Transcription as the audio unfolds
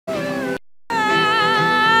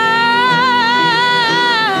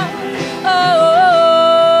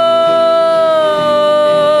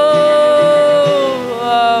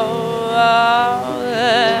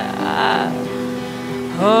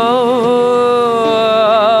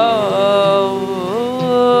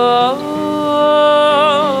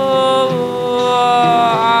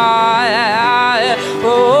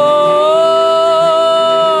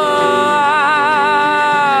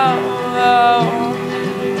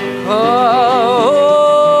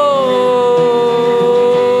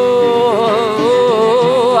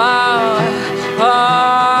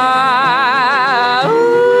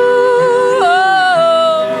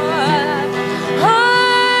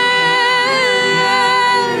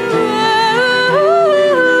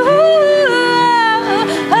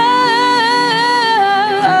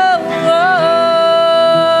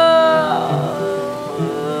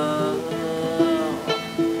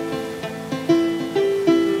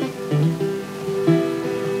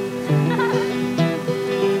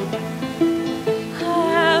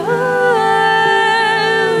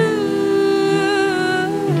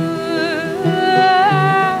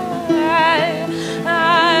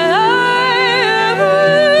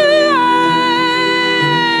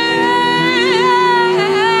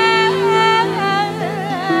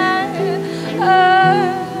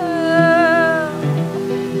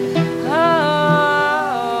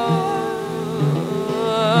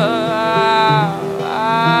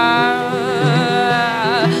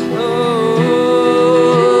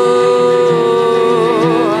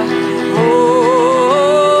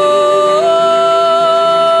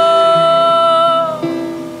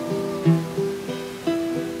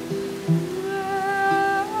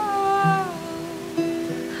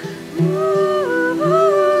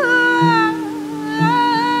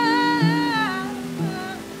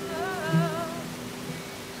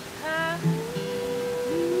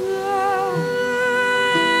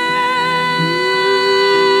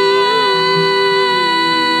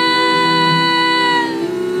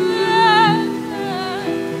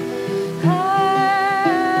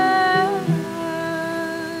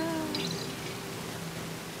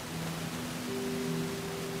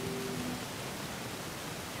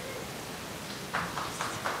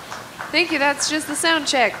Thank you, that's just the sound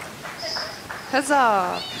check. Huzzah.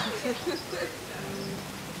 Are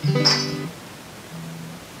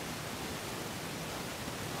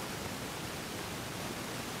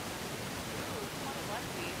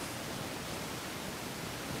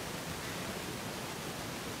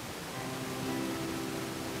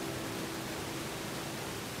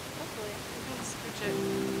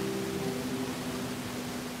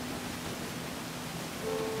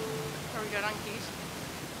we good on keys?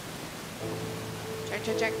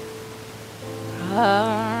 Check.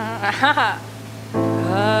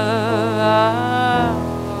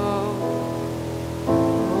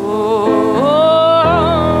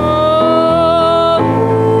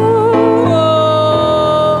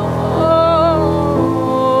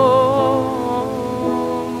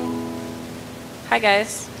 Hi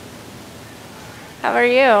guys. How are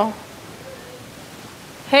you?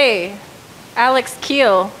 Hey, Alex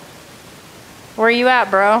Keel. Where you at,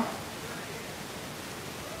 bro?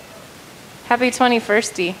 Happy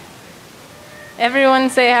 21st-y. Everyone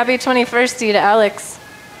say happy 21st-y to Alex.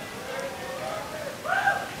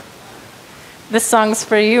 This song's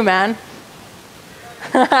for you, man.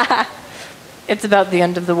 It's about the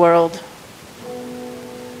end of the world.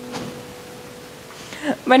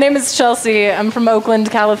 My name is Chelsea. I'm from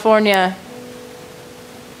Oakland, California.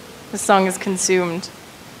 This song is Consumed.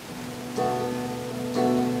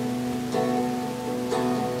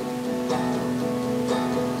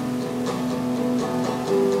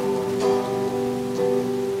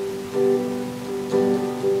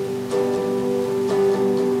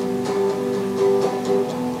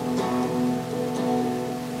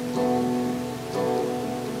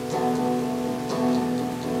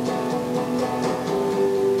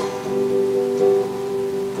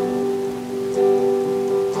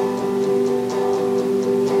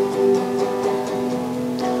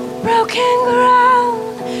 Broken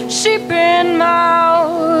ground, sheep in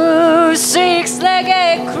mouth,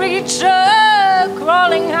 six-legged creature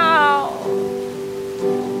crawling out.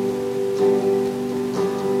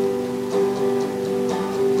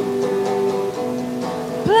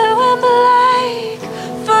 Blue and black,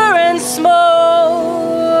 fur and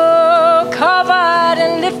smoke, covered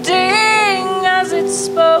and lifting as it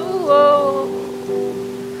spoke.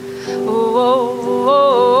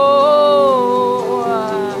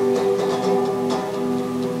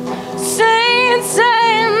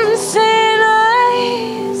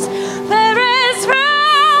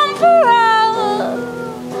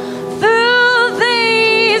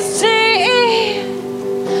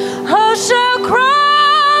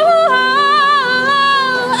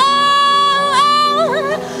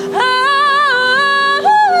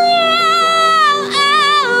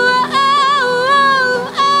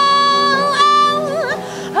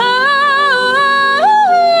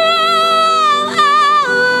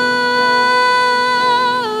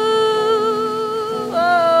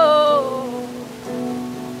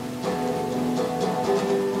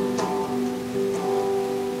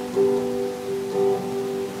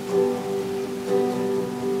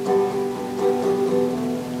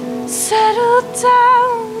 Settle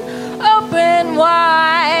down, open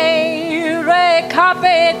wide, red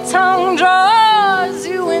carpet tongue draws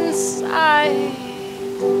you inside.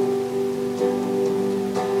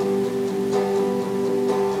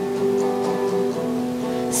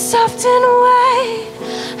 Soft and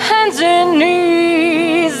wet, hands and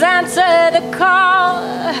knees, answer the call,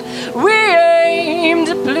 we aim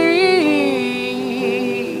to please.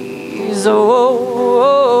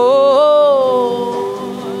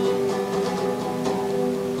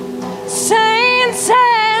 Saints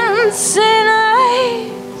and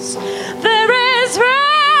sinners, there is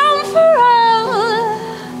room for all.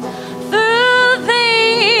 Through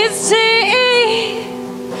these seas,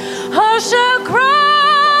 all shall grow.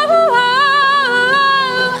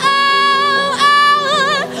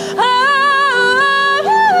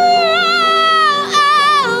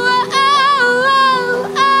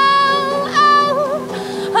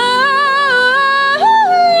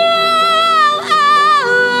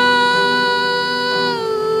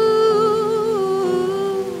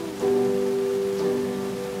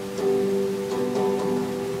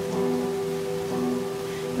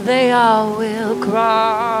 They all will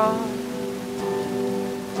crawl.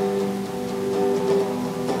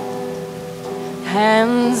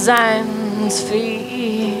 Hands and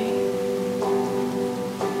feet,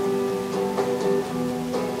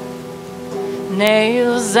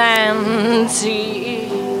 nails and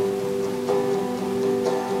teeth,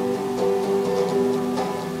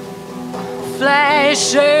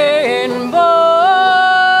 flesh and bone.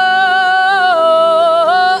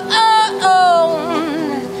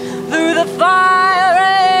 Through the fire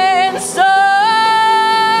and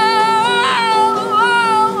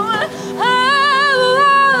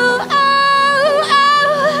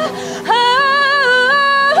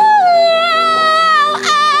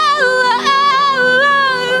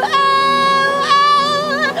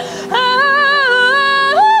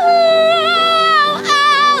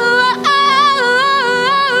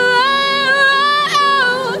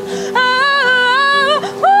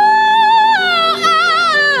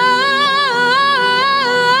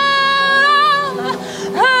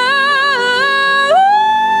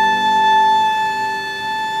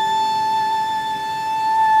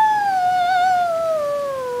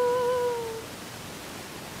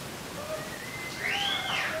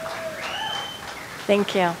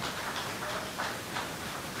Thank you.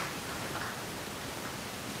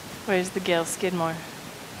 Where's the Gail Skidmore?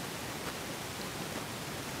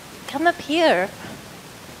 Come up here.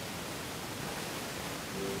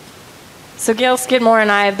 So Gail Skidmore and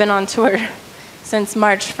I have been on tour since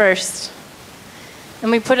March 1st.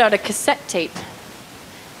 And we put out a cassette tape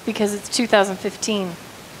because it's 2015.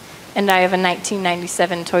 And I have a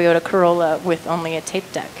 1997 Toyota Corolla with only a tape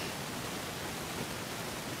deck.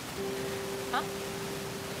 Huh?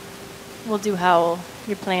 We'll do Howl.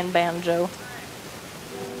 You're playing banjo.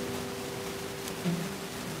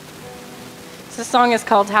 So the song is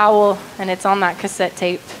called Howl, and it's on that cassette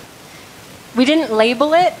tape. We didn't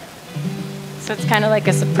label it, so it's kind of like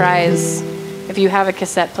a surprise if you have a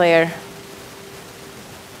cassette player.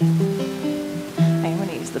 I'm going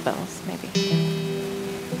to use the bells, maybe.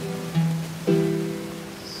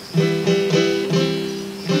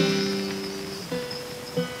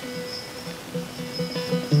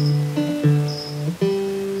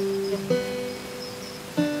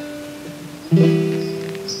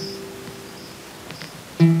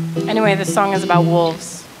 Anyway, this song is about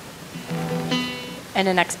wolves and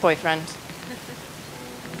an ex-boyfriend.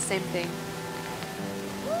 Same thing.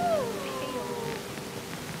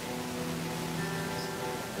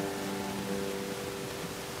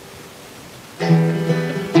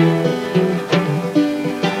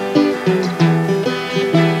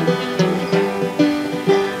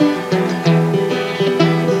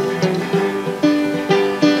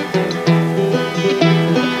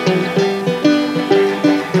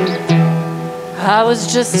 I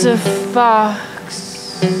was just a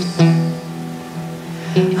fox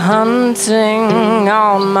hunting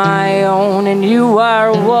on my own, and you were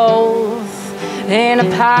a wolf in a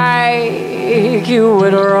pike you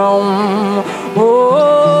would roam.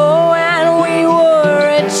 Oh, and we were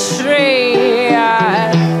a tree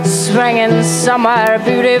swinging somewhere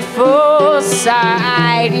beautiful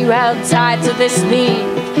side. You held tight to this leaf,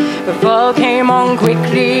 the fall came on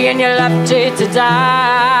quickly and you left it to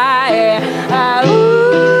die.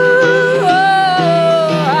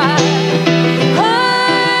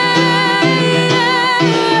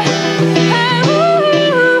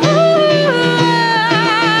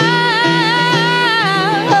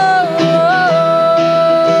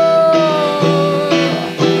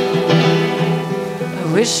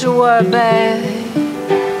 I wish you were back,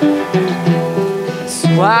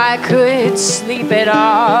 so I could sleep it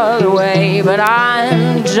all away. But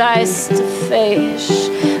I'm just a fish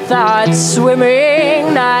that's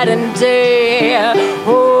swimming night and day.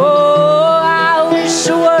 Oh, I wish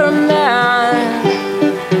you were a man,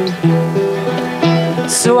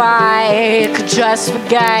 so I could just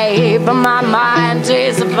forget. But my mind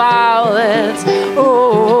is a violet.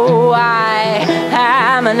 Oh, I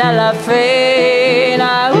am an elephant.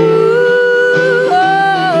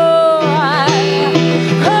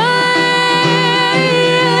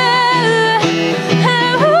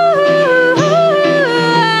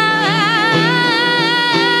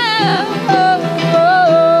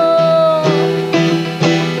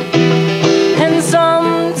 And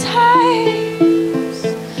sometimes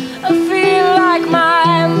I feel like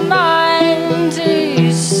my mind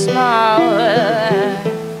is small,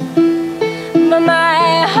 but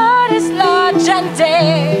my heart is large and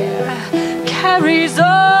carries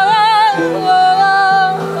on.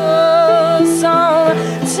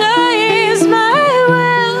 Sometimes my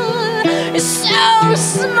will is so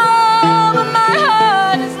small, but my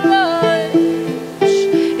heart is large.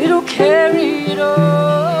 It'll carry it all.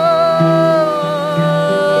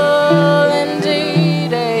 And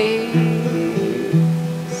it aches,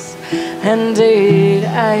 and it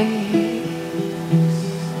aches,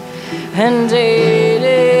 and it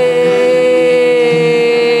aches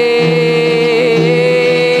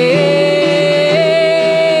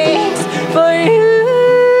for you.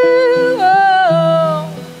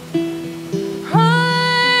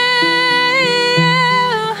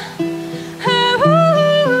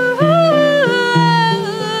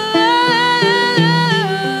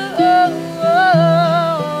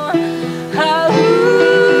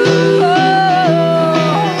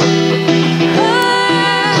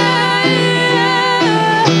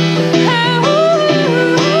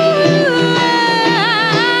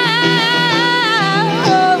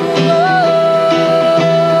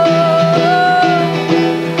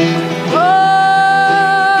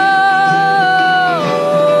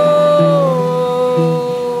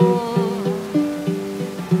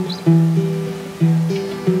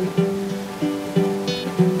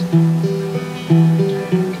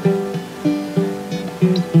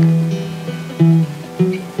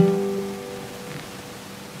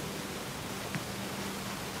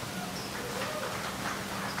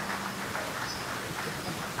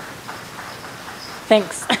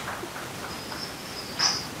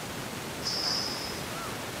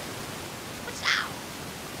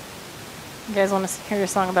 You guys want to hear a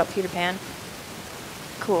song about Peter Pan?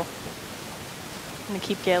 Cool. I'm gonna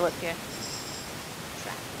keep Gail up here.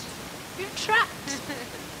 Trapped. You're trapped. You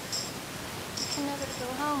can never go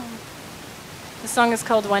home. The song is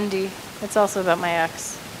called Wendy. It's also about my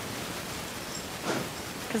ex.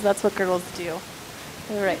 Because that's what girls do.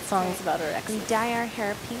 They write songs about our exes. We dye our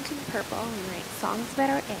hair pink and purple and we write songs about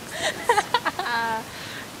our exes.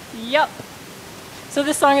 Yup. So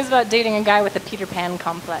this song is about dating a guy with a Peter Pan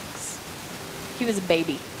complex. He was a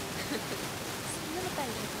baby.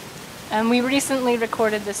 And we recently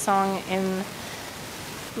recorded this song in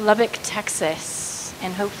Lubbock, Texas.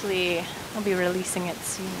 And hopefully I'll be releasing it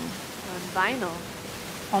soon. On vinyl.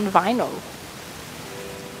 On vinyl.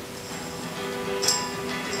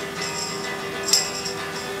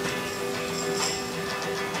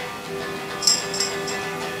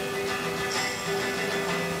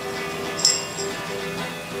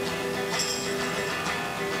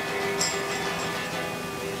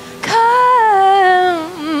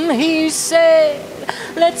 He said,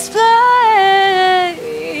 let's fly.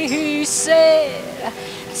 He said,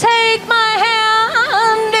 take my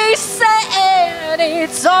hand. He said,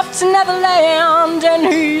 it's off to Neverland. And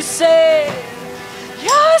he said,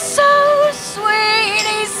 you're so sweet.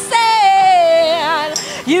 He said,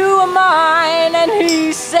 you are mine. And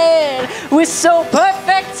he said, we're so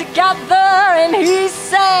perfect together. And he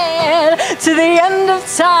said, to the end of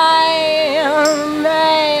time.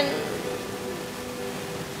 And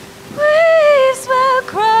waves will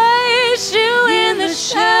crush you in the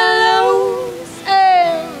shallows,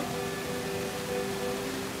 and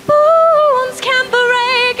bones can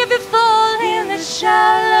break if you fall in the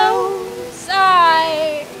shallows.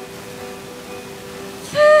 I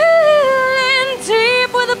fell in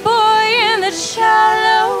deep with a boy in the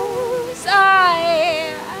shallows.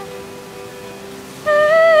 I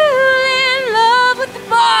fell in love with the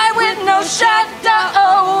boy with no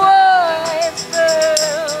shadow. I fell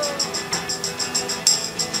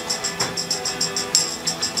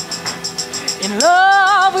in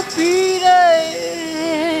love with Peter.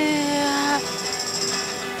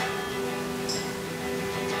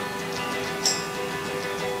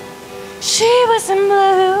 She was in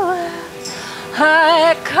blue,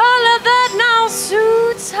 a color that now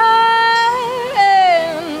suits her.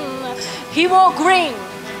 And he wore green,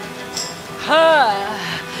 her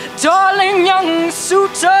darling young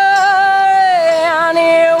suitor. And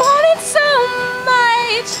he wanted so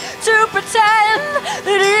much to pretend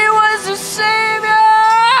that he was a savior,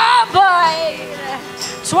 but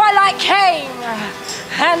twilight came,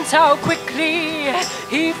 and how quickly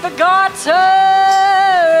he forgot her.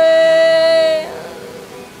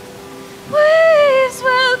 Waves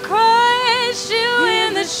will crush you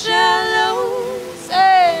in the shallows,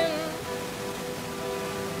 and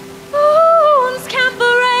bones can't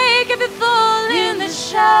break if you fall in the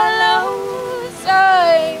shallows.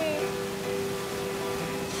 I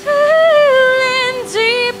fell in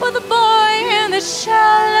deep with a boy in the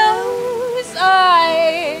shallows.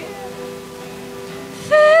 I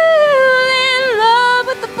fell in love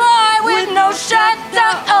with the boy with no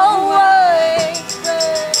shadow. I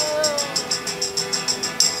fell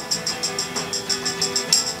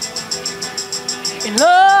in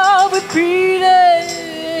love with Peter.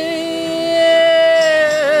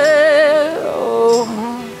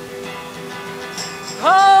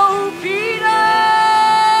 Oh, Peter.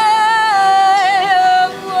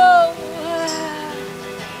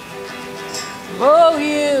 Oh,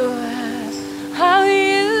 how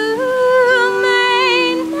you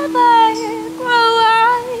may never grow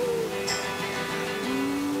up,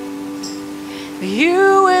 but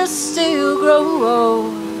you will still grow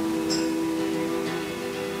old.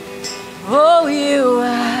 Oh,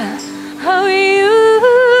 how you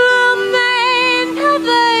may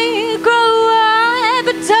never grow up,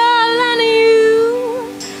 but darling,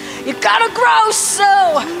 you gotta grow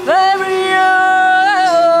so very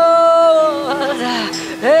old,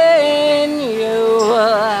 and you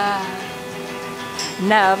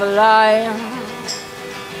never lie.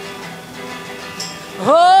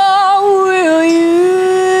 Oh, will you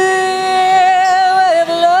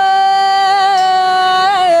ever learn?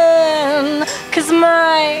 'Cause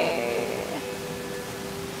my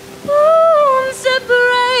bones did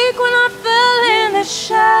break when I fell in the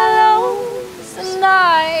shallows, and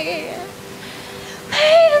I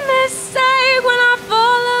made a mistake when I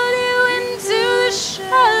followed you into the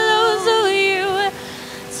shallows. Oh, you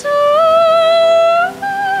told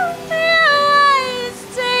me I was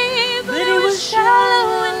deep, but it was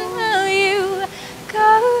shallow. And now you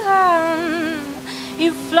go on,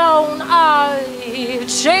 you've flown out,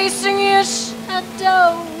 chasing your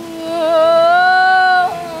shadow.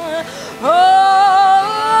 Oh,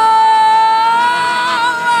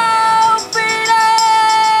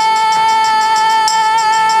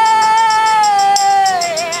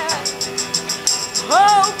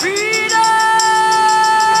 Oh, Peter,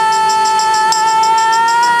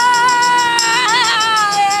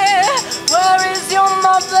 where is your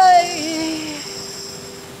mother?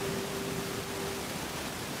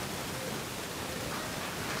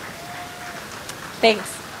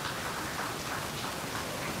 Thanks.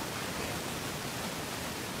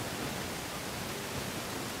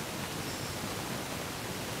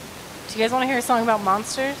 Do you guys want to hear a song about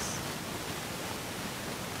monsters?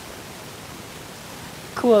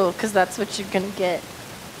 Cool, because that's what you're going to get.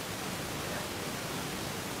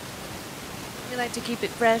 We like to keep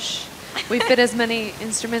it fresh. We fit as many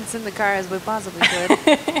instruments in the car as we possibly could.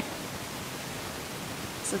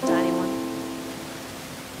 It's a tiny one.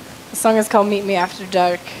 The song is called Meet Me After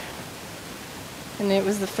Dark. And it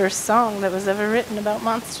was the first song that was ever written about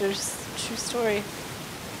monsters. True story.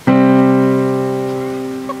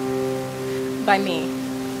 By me.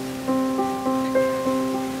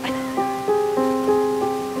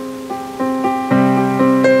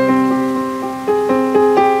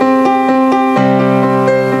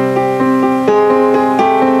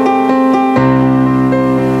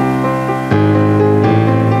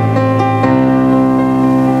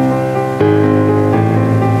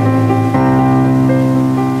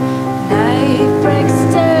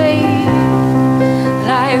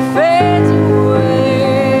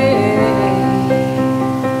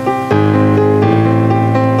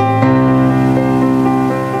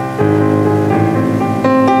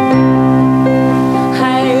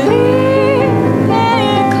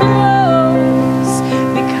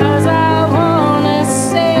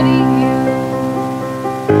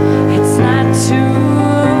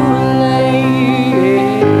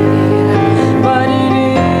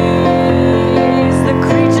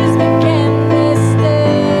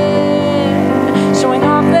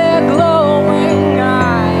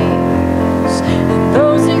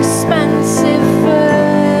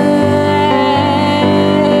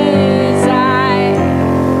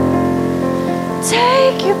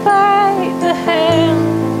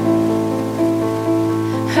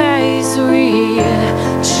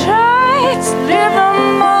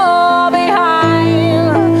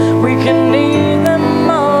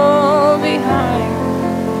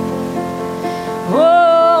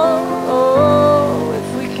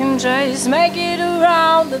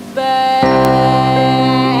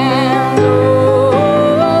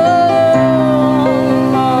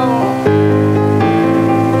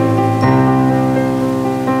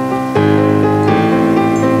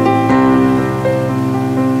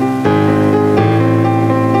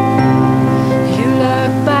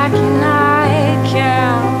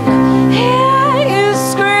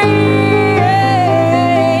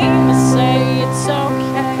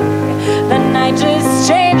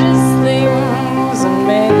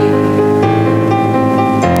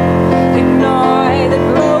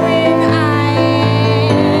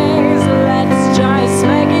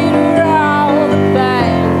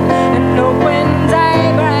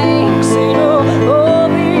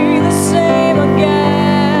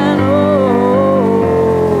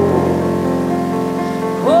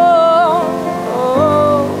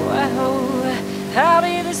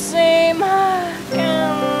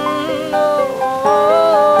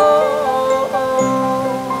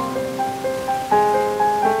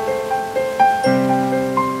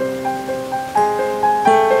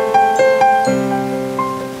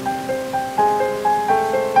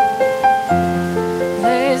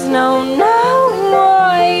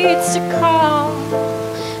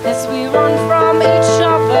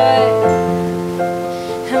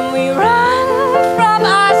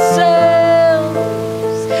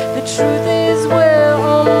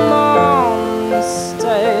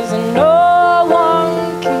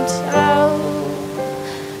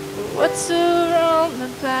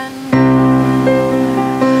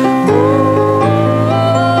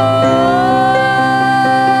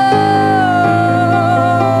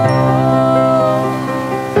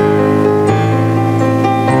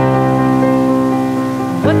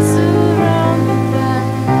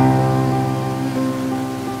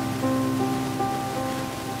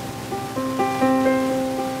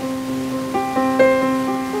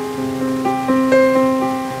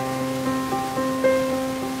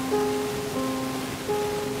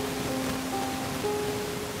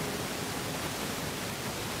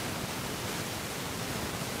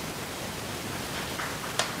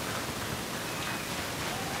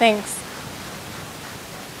 Thanks.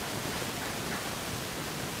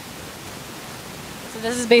 So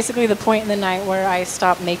this is basically the point in the night where I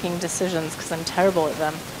stop making decisions because I'm terrible at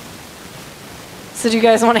them. So do you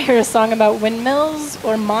guys want to hear a song about windmills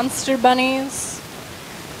or monster bunnies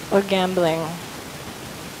or gambling?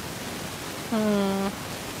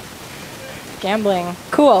 Gambling.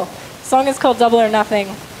 Cool. Song is called Double or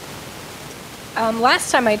Nothing.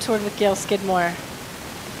 Last time I toured with Gail Skidmore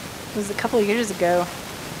was a couple of years ago,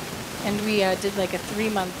 and we did like a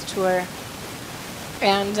 3-month tour.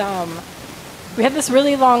 And we had this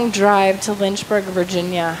really long drive to Lynchburg,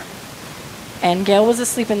 Virginia. And Gail was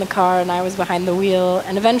asleep in the car, and I was behind the wheel.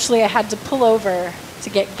 And eventually I had to pull over to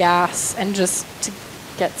get gas and just to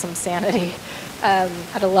get some sanity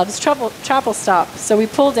at a Love's Travel stop. So we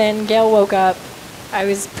pulled in, Gail woke up. I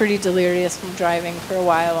was pretty delirious from driving for a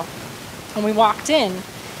while. And we walked in,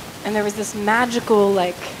 and there was this magical,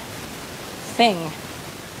 like, thing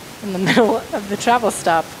in the middle of the travel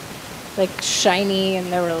stop. Like, shiny, and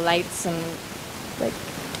there were lights and, like,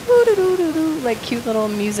 like cute little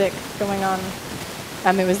music going on.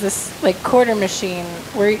 It was this, like, quarter machine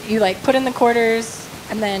where you, like, put in the quarters,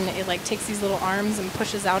 and then it, like, takes these little arms and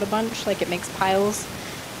pushes out a bunch, like it makes piles,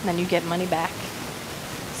 and then you get money back.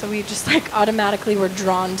 So we just, like, automatically were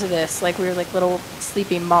drawn to this, like we were like little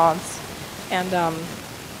sleepy moths. And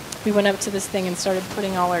we went up to this thing and started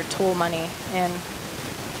putting all our toll money in,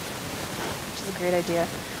 which is a great idea.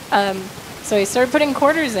 So I started putting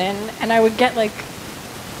quarters in, and I would get like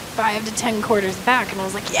 5 to 10 quarters back, and I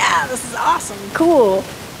was like, yeah, this is awesome, cool.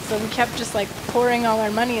 So we kept just like pouring all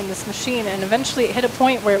our money in this machine, and eventually it hit a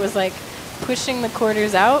point where it was like pushing the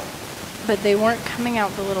quarters out, but they weren't coming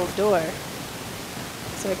out the little door.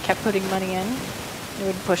 So I kept putting money in. It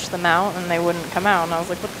would push them out, and they wouldn't come out. And I was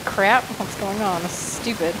like, what the crap? What's going on? This is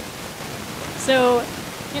stupid. So,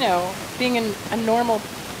 you know, being a normal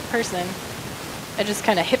person, I just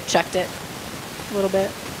kind of hip-checked it a little bit.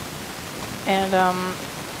 And,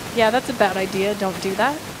 yeah, that's a bad idea. Don't do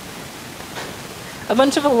that. A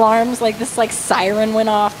bunch of alarms, like this, like, siren went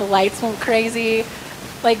off. The lights went crazy.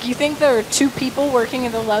 Like, you think there are 2 people working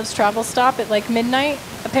at the Love's Travel stop at, like, midnight?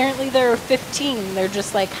 Apparently there are 15. They're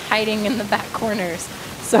just, like, hiding in the back corners.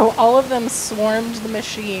 So all of them swarmed the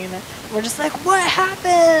machine. We're just like, what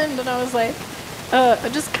happened? And I was like, I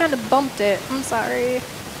just kind of bumped it. I'm sorry.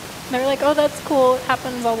 And they were like, oh, that's cool. It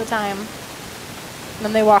happens all the time. And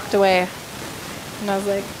then they walked away. And I was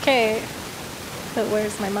like, okay, but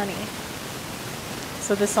where's my money?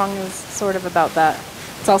 So this song is sort of about that.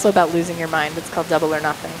 It's also about losing your mind. It's called Double or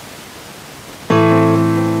Nothing.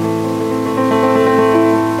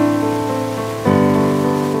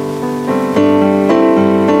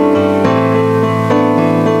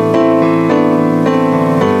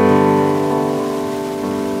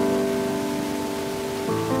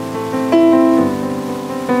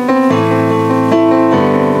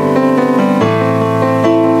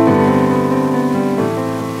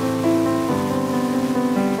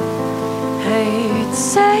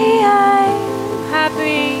 Say I'm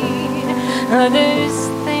happy, others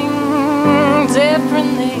think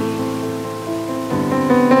differently.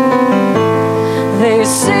 They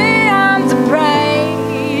say I'm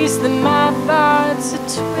depressed, that my thoughts are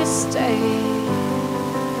twisted.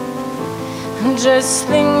 Just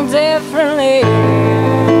think differently.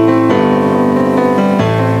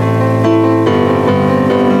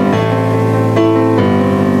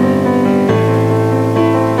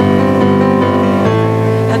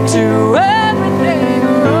 Do everything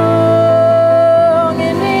wrong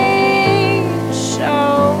in each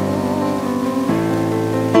show.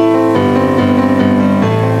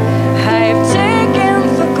 I've taken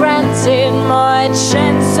for granted more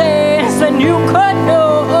chances than you could know.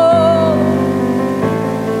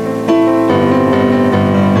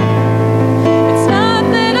 It's not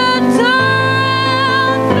that I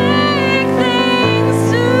don't think things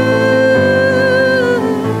through.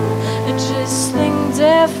 I just think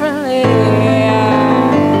differently.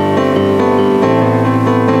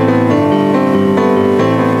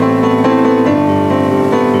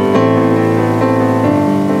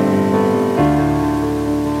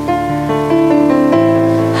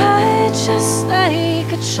 I just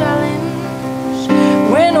like a challenge,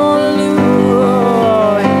 win or lose.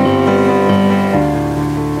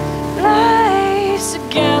 Life's a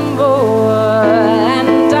gamble,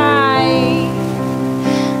 and I've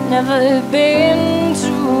never been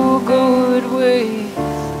too good with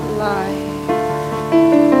life.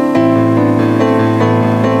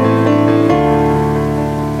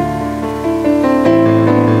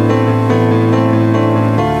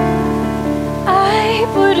 I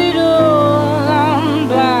put it all on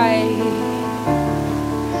blind.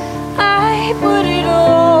 I put it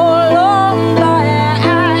all on blind.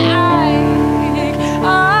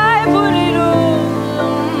 I put it all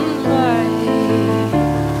on blind.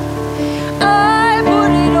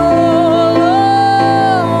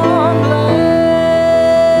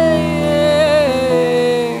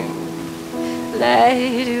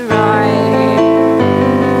 let it ride.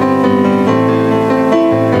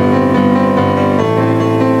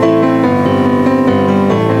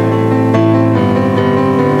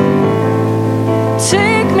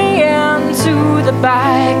 Take me into the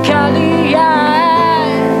back alley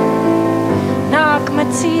and knock my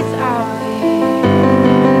teeth out.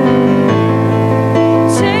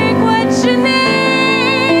 Take what you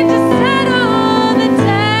need to settle the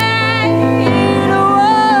day.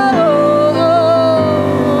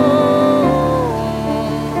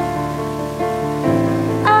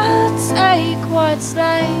 I'll take what's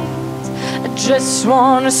left. I just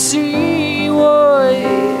wanna see what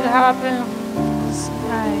happens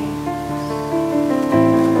next.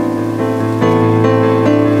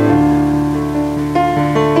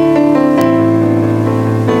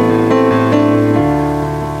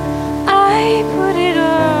 I put it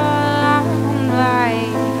all on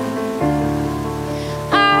light.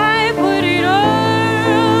 I put it all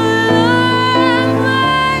on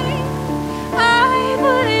light. I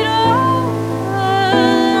put it all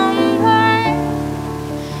on light.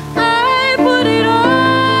 I put it all.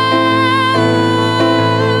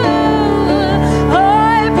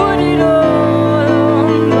 I put it all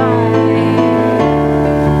on light.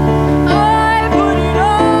 I put it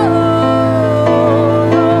all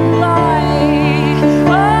on light. I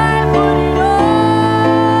put it all.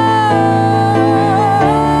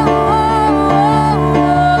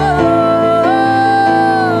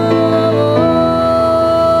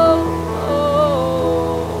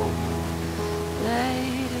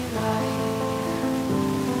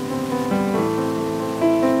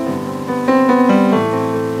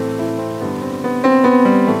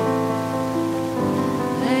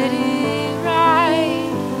 Let it ride. Let it ride.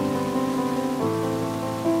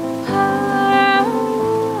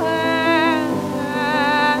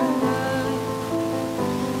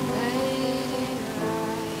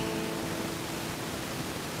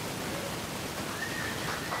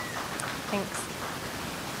 Thanks.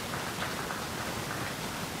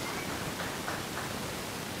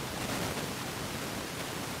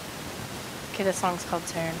 Okay, this song's called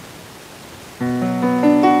Turn.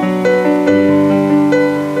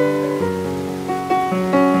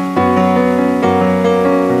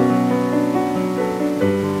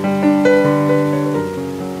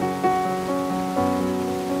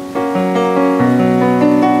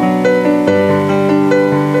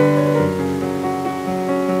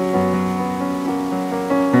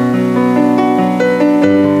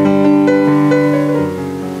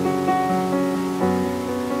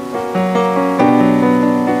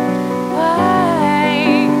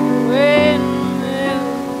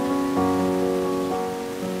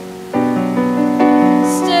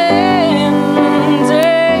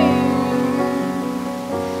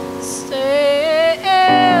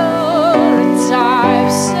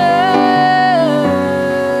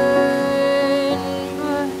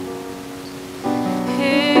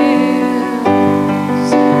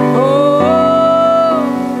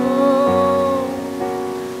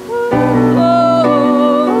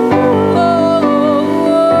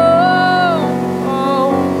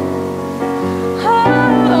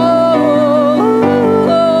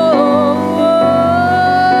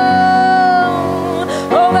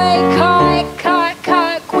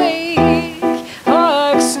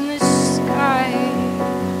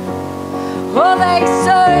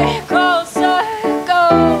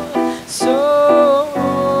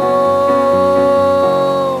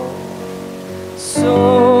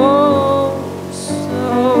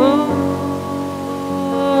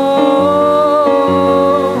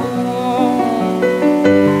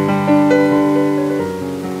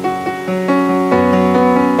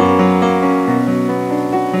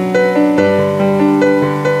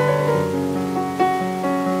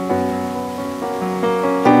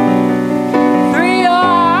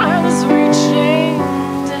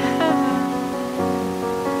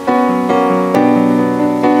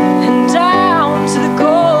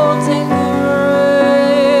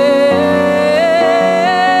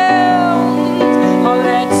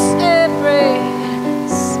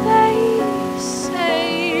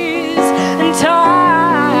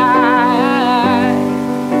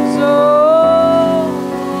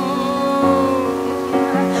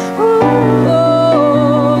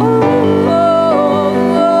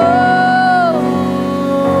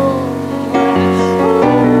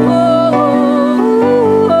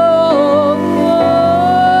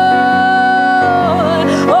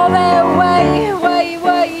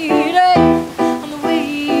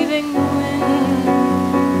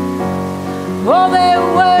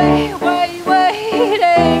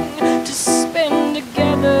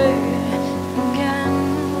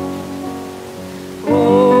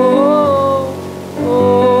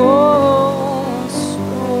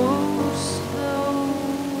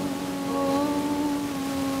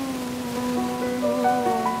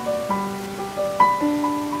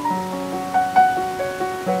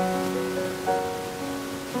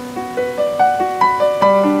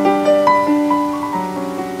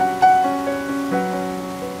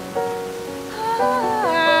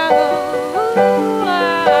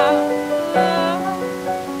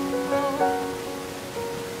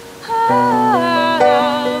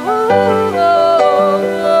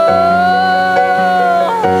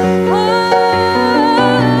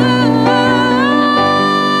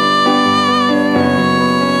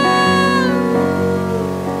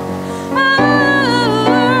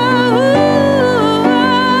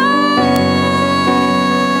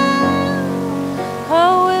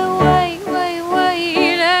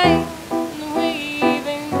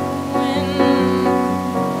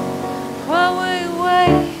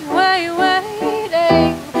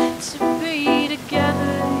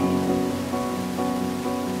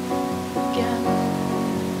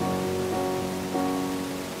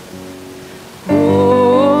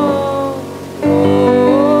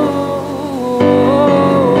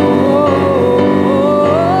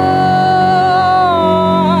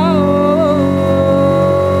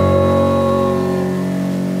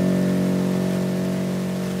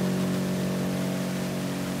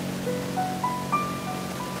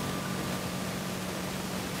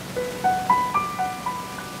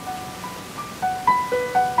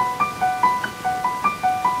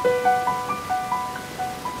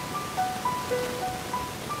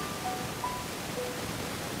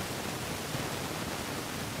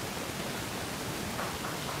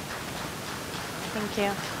 Thank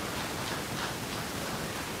you.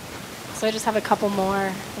 So I just have a couple more,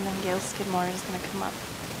 and then Gail Skidmore is going to come up.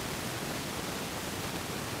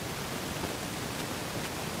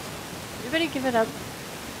 Everybody give it up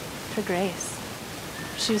for Grace.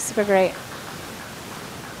 She was super great.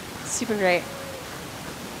 Super great.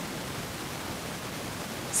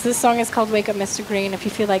 So this song is called Wake Up Mr. Green. If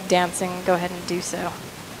you feel like dancing, go ahead and do so.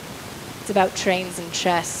 It's about trains and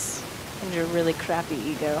chess and your really crappy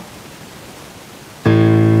ego.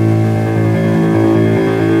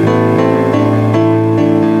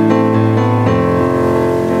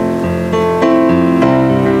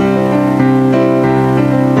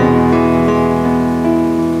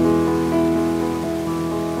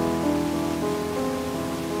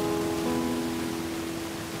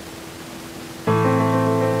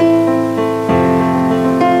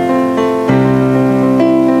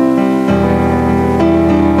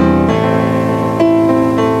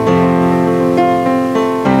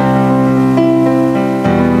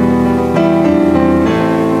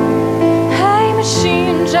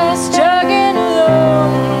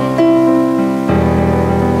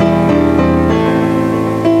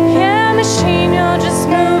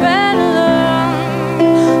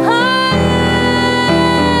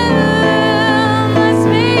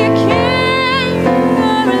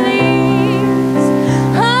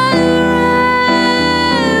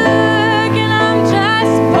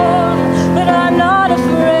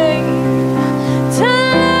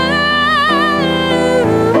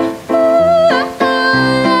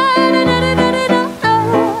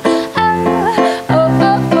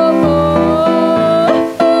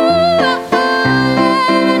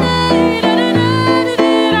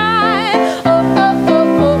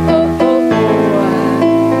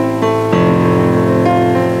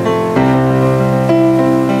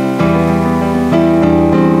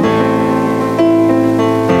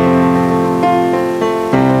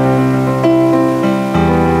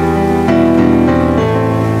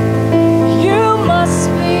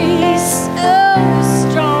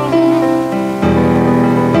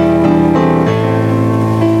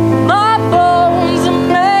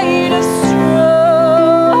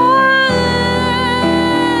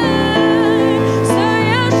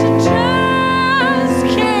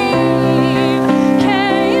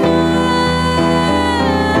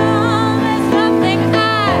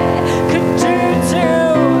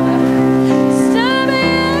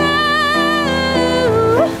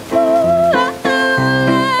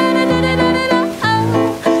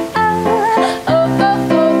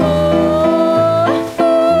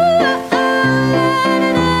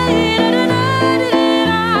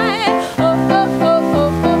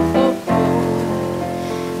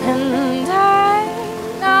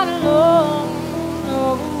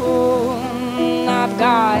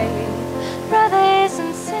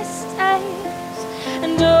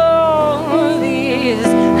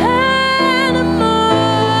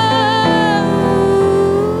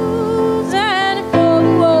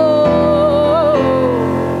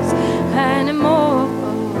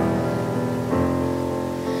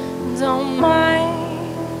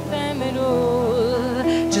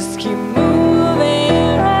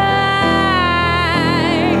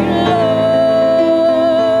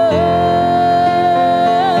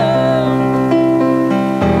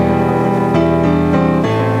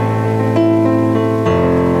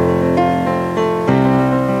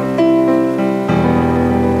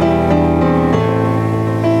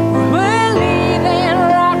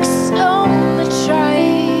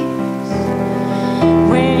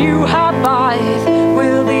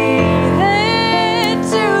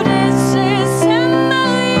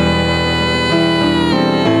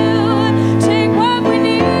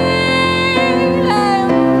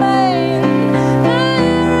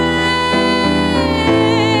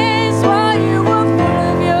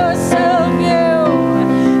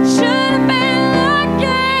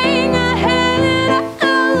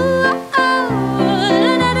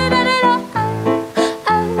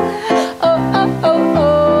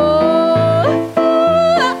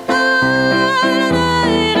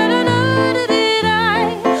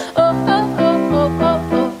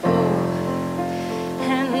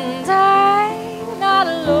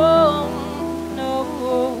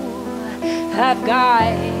 I've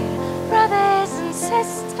got brothers and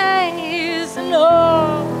sisters and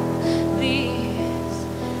all these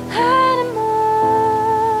animals,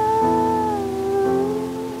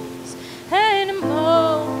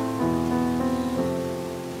 animals.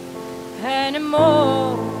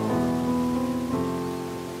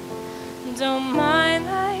 Don't mind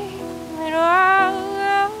them at all.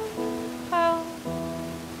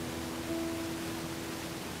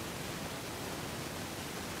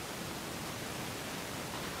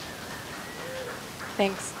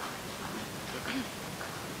 Thanks.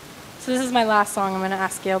 So this is my last song. I'm going to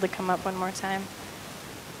ask Gail to come up one more time.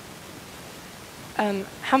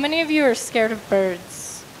 How many of you are scared of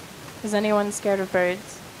birds? Is anyone scared of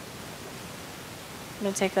birds? I'm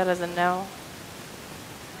going to take that as a no.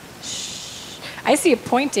 Shh. I see it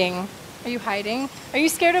pointing. Are you hiding? Are you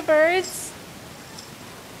scared of birds?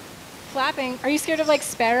 Flapping. Are you scared of like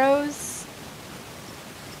sparrows?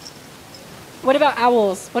 What about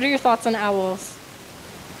owls? What are your thoughts on owls?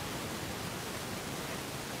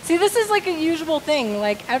 See, this is like a usual thing.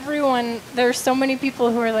 Like everyone, there are so many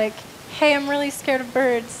people who are like, hey, I'm really scared of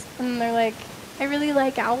birds. And they're like, I really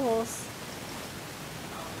like owls.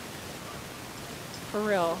 For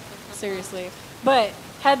real. Seriously. But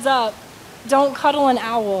heads up, don't cuddle an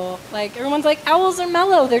owl. Like everyone's like, owls are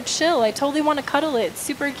mellow. They're chill. I totally want to cuddle it. It's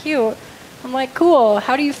super cute. I'm like, cool.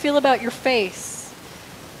 How do you feel about your face?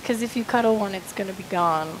 Because if you cuddle one, it's going to be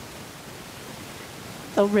gone.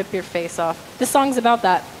 They'll rip your face off. This song's about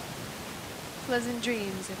that. Pleasant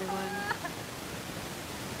dreams, everyone.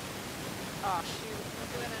 Oh, shoot.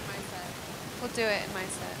 We'll do it in my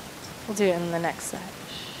set. We'll do it in the next set.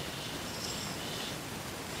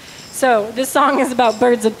 So, this song is about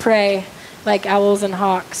birds of prey, like owls and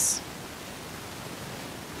hawks.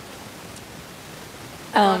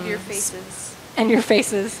 Love your faces. And your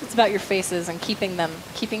faces. It's about your faces and keeping them.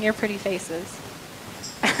 Keeping your pretty faces.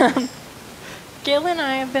 Gail and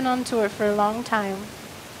I have been on tour for a long time.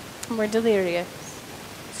 And we're delirious.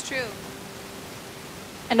 It's true.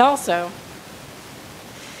 And also,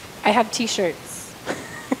 I have t-shirts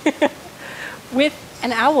with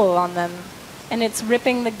an owl on them. And it's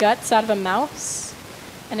ripping the guts out of a mouse.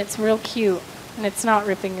 And it's real cute. And it's not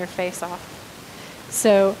ripping your face off.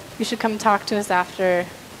 So you should come talk to us after.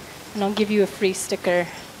 And I'll give you a free sticker.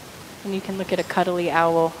 And you can look at a cuddly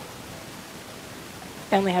owl.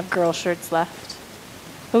 I only have girl shirts left.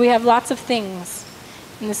 But we have lots of things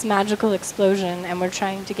in this magical explosion. And we're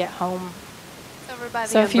trying to get home. Over by the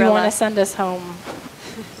So if you umbrella. want to send us home,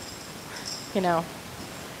 you know.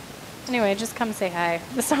 Anyway, just come say hi.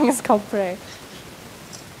 The song is called Pray.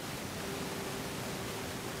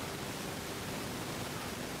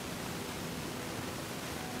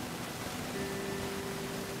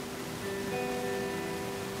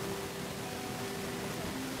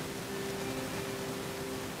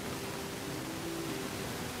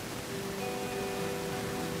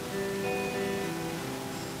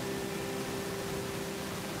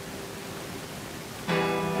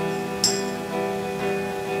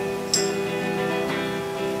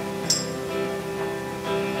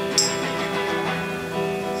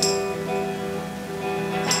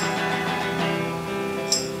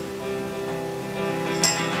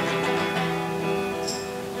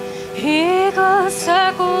 Eagles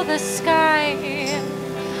circle the sky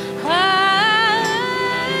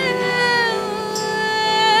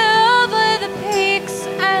over the peaks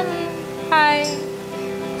and heights.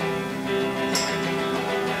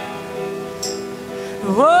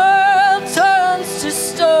 The world turns to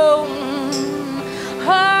stone,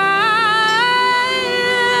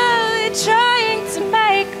 trying to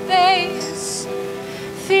make this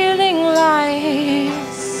feeling lies.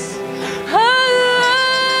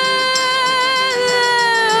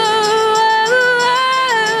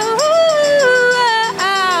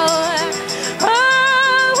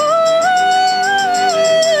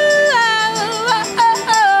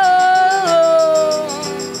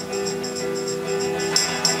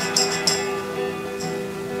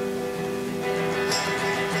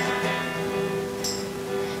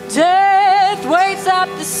 Death waits at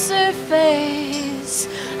the surface,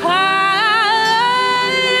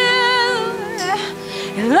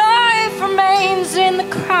 and life remains in the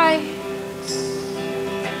cracks.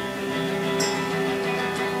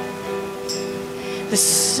 The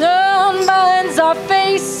sun burns our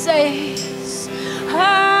faces, and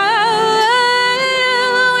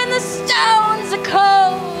the stones are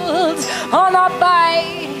cold on our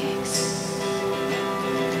bikes.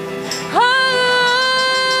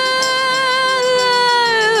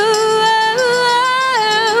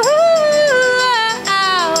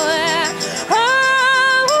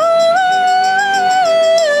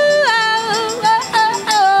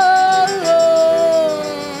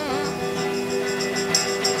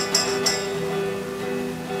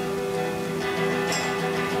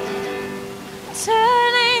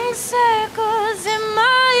 Turning circles in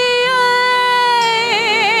my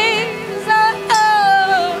eyes,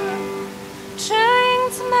 trying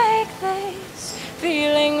to make this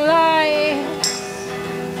feeling light.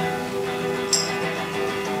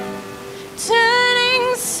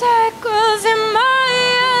 Turning circles in my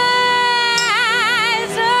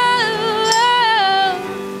eyes,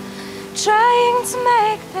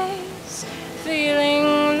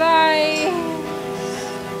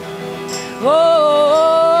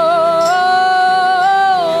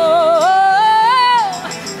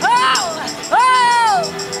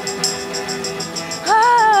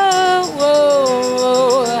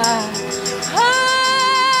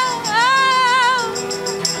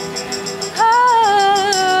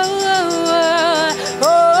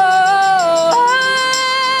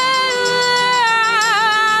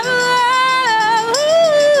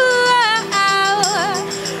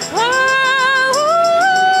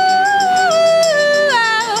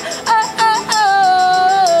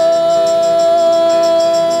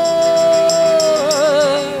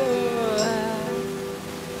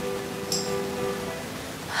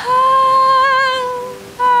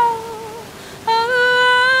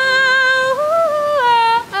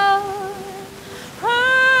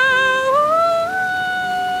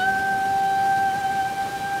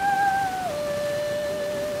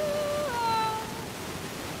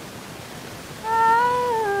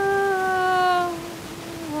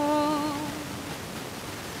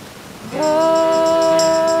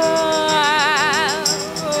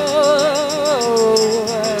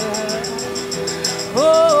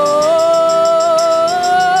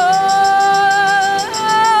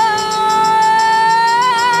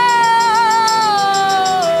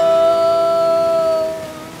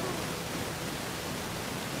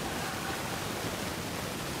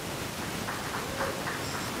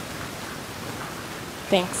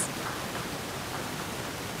 Thanks.